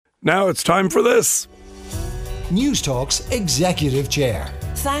Now it's time for this. Newstalk's Executive Chair.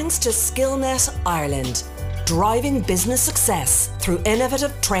 Thanks to Skillnet Ireland, driving business success through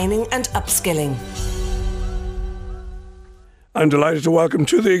innovative training and upskilling. I'm delighted to welcome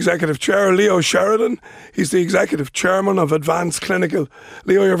to the Executive Chair, Leo Sheridan. He's the Executive Chairman of Advanced Clinical.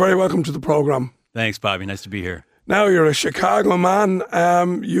 Leo, you're very welcome to the programme. Thanks, Bobby. Nice to be here. Now, you're a Chicago man.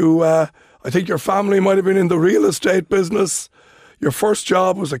 I think your family might have been in the real estate business. Your first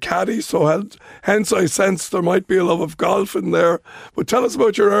job was a caddy, so hence I sense there might be a love of golf in there. But tell us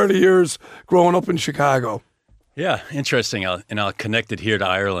about your early years growing up in Chicago. Yeah, interesting. I'll connect it here to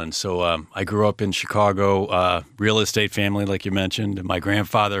Ireland. So I grew up in Chicago, real estate family, like you mentioned. My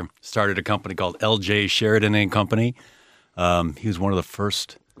grandfather started a company called L.J. Sheridan and Company. He was one of the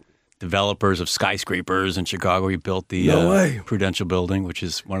first developers of skyscrapers in Chicago. He built the Prudential Building, which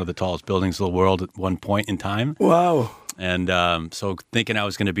is one of the tallest buildings in the world at one point in time. Wow. And so thinking I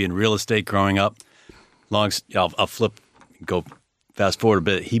was going to be in real estate growing up, I'll go fast forward a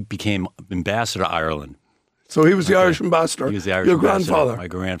bit. He became ambassador to Ireland. So he was the Irish ambassador. He was the Irish Your ambassador. grandfather. My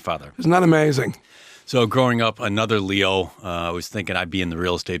grandfather. Isn't that amazing? So growing up, another Leo, I was thinking I'd be in the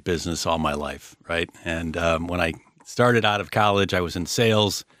real estate business all my life, right? And when I started out of college, I was in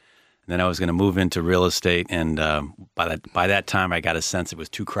sales. And then I was going to move into real estate. And by that time, I got a sense it was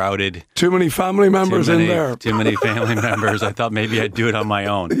too crowded. Too many family members in there. Too many family members. I thought maybe I'd do it on my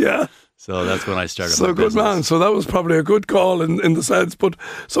own. Yeah. So that's when I started my business. So good man. So that was probably a good call in the sense. But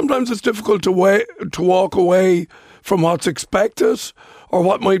sometimes it's difficult to walk away from what's expected or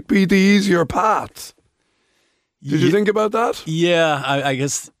what might be the easier path. Did you think about that? Yeah, I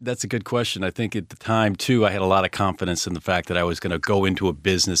guess that's a good question. I think at the time, too, I had a lot of confidence in the fact that I was going to go into a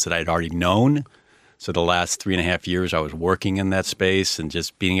business that I'd already known. So the last 3.5 years, I was working in that space and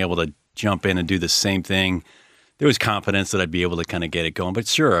just being able to jump in and do the same thing. There was confidence that I'd be able to kind of get it going. But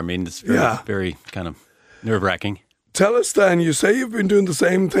sure, I mean, it's very kind of nerve-wracking. Tell us then, you say you've been doing the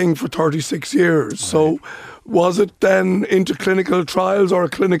same thing for 36 years. Right. So was it then into clinical trials or a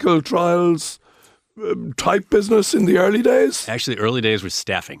clinical trials type business in the early days? Actually, early days was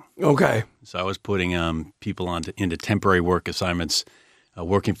staffing. Okay. So I was putting people into temporary work assignments,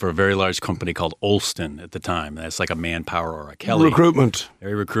 working for a very large company called Olston at the time. That's like a Manpower or a Kelly. Recruitment.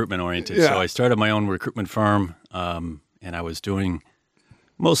 Very recruitment oriented. Yeah. So I started my own recruitment firm, and I was doing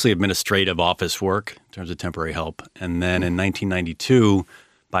mostly administrative office work in terms of temporary help. And then in 1992,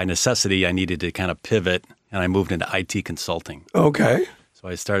 by necessity, I needed to kind of pivot, and I moved into IT consulting. Okay. So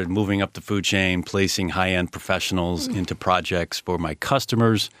I started moving up the food chain, placing high-end professionals into projects for my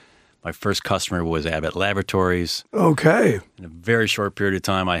customers. My first customer was Abbott Laboratories. Okay. In a very short period of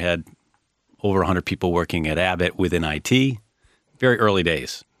time, I had over 100 people working at Abbott within IT. Very early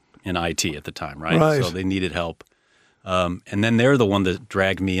days in IT at the time, right? So they needed help. And then they're the one that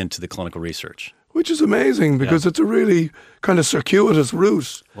dragged me into the clinical research. Which is amazing because it's a really kind of circuitous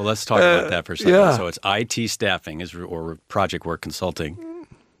route. Well, let's talk about that for a second. Yeah. So it's IT staffing or project work consulting.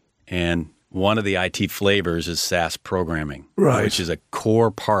 And one of the IT flavors is SAS programming, which is a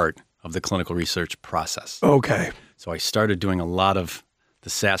core part of the clinical research process. Okay. So I started doing a lot of the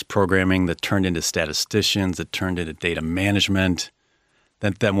SAS programming that turned into statisticians, that turned into data management,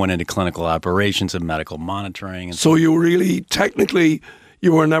 that then went into clinical operations and medical monitoring. And so you really, technically,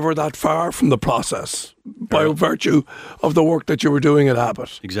 you were never that far from the process by virtue of the work that you were doing at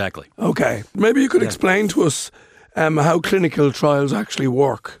Abbott. Exactly. Okay. Maybe you could explain to us how clinical trials actually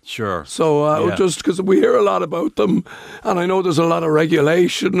work. Sure. So just because we hear a lot about them, and I know there's a lot of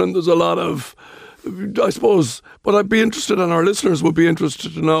regulation and there's a lot of, I suppose, but I'd be interested, and our listeners would be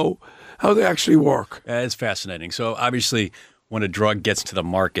interested to know how they actually work. It's fascinating. So obviously, when a drug gets to the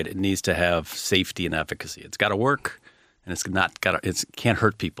market, it needs to have safety and efficacy. It's got to work, and it can't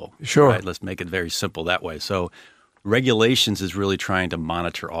hurt people. Sure. Right? Let's make it very simple that way. So regulations is really trying to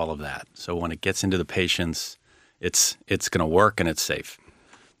monitor all of that. So when it gets into the patients, it's going to work and it's safe.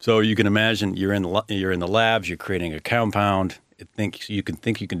 So you can imagine you're in the labs, you're creating a compound. You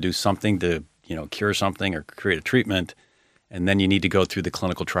can do something to cure something or create a treatment, and then you need to go through the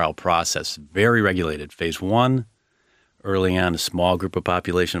clinical trial process. Very regulated. Phase 1, early on, a small group of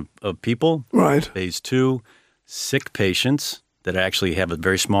population of people. Right. Phase 2, sick patients that actually have a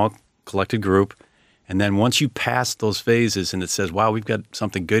very small collected group. And then once you pass those phases and it says, wow, we've got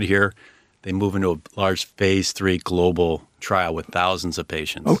something good here, they move into a large phase 3 global trial with thousands of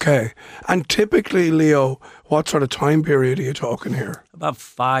patients. Okay. And typically, Leo, what sort of time period are you talking here? About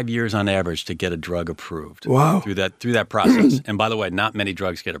 5 years on average to get a drug approved. Wow. Through that process. And by the way, not many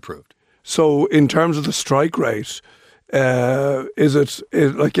drugs get approved. So in terms of the strike rate, is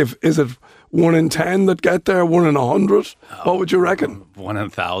it 1 in 10 that get there, 1 in 100? What would you reckon? 1 in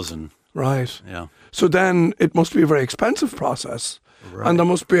 1,000. Right. Yeah. So then it must be a very expensive process. Right. And there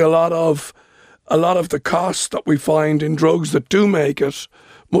must be a lot of the costs that we find in drugs that do make it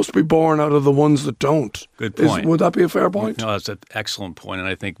must be borne out of the ones that don't. Good point. Would that be a fair point? No, that's an excellent point. And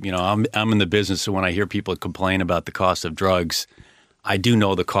I think, I'm in the business, so when I hear people complain about the cost of drugs, I do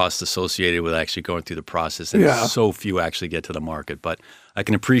know the costs associated with actually going through the process, and so few actually get to the market. But I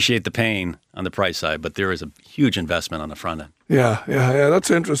can appreciate the pain on the price side, but there is a huge investment on the front end. Yeah, that's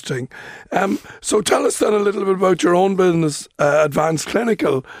interesting. So tell us then a little bit about your own business, Advanced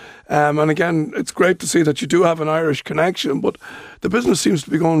Clinical. And again, it's great to see that you do have an Irish connection, but the business seems to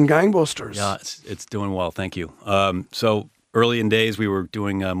be going gangbusters. Yeah, it's doing well, thank you. So early in days, we were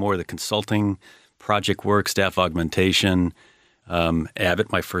doing more of the consulting, project work, staff augmentation.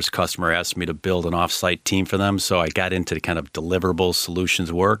 Abbott, my first customer, asked me to build an off-site team for them, so I got into the kind of deliverable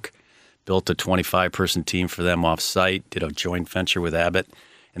solutions work, built a 25-person team for them off-site, did a joint venture with Abbott,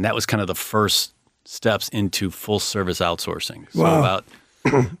 and that was kind of the first steps into full-service outsourcing. So about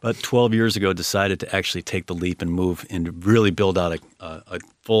 12 years ago, decided to actually take the leap and move and really build out a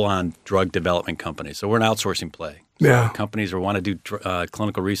full-on drug development company. So we're an outsourcing play. So companies who want to do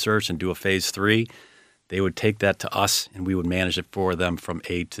clinical research and do a phase 3, they would take that to us, and we would manage it for them from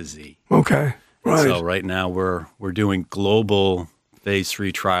A to Z. Okay, right. So right now we're doing global phase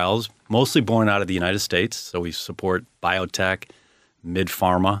 3 trials, mostly born out of the United States. So we support biotech,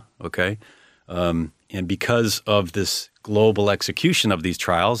 mid-pharma, okay? And because of this global execution of these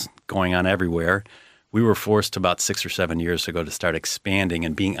trials going on everywhere, we were forced about 6 or 7 years ago to start expanding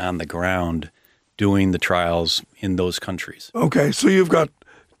and being on the ground doing the trials in those countries. Okay, so you've got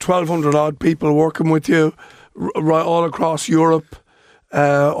 1,200 odd people working with you all across Europe,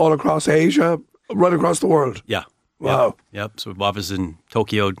 all across Asia, right across the world. Yeah. Wow. Yep. So we have offices in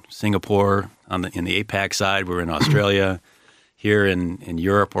Tokyo, Singapore, in the APAC side. We're in Australia. Here in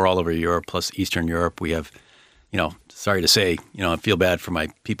Europe, we're all over Europe, plus Eastern Europe. We have, sorry to say, I feel bad for my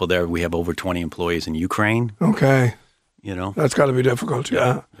people there. We have over 20 employees in Ukraine. Okay. That's got to be difficult,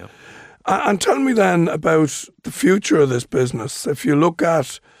 yeah. Yep. And tell me then about the future of this business. If you look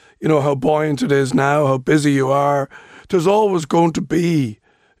at, how buoyant it is now, how busy you are, there's always going to be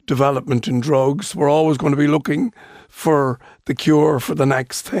development in drugs. We're always going to be looking for the cure for the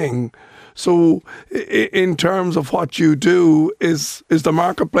next thing. So in terms of what you do, is the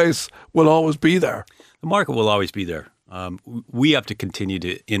marketplace will always be there? The market will always be there. We have to continue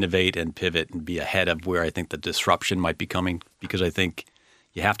to innovate and pivot and be ahead of where I think the disruption might be coming, because I think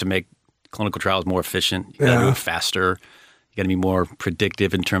you have to make clinical trials more efficient. You got to do it faster. You got to be more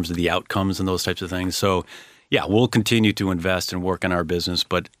predictive in terms of the outcomes and those types of things. So, yeah, we'll continue to invest and work on our business,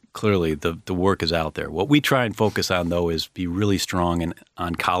 but clearly the work is out there. What we try and focus on, though, is be really strong in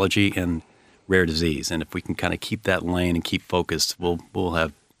oncology and rare disease. And if we can kind of keep that lane and keep focused, we'll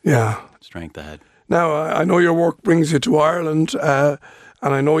have strength ahead. Now, I know your work brings you to Ireland,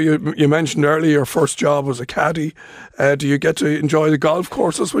 and I know you mentioned earlier your first job was a caddy. Do you get to enjoy the golf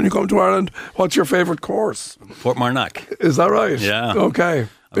courses when you come to Ireland? What's your favourite course? Portmarnock. Is that right? Yeah. Okay.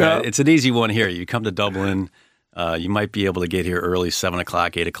 It's an easy one here. You come to Dublin, you might be able to get here early, 7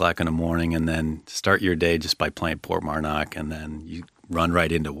 o'clock, 8 o'clock in the morning, and then start your day just by playing Portmarnock, and then you run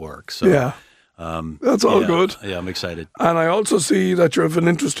right into work. So, that's all good. Yeah, I'm excited. And I also see that you have an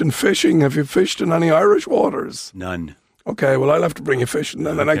interest in fishing. Have you fished in any Irish waters? None. Okay, well, I'll have to bring you fishing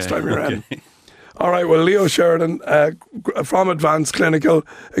then the next time you're in. All right, well, Leo Sheridan from Advanced Clinical,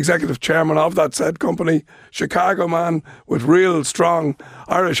 Executive Chairman of that said company, Chicago man with real strong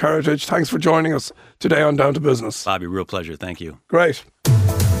Irish heritage. Thanks for joining us today on Down to Business. Bobby, real pleasure. Thank you. Great.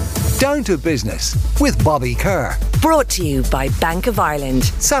 Down to Business with Bobby Kerr. Brought to you by Bank of Ireland.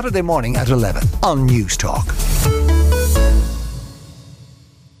 Saturday morning at 11 on News Talk.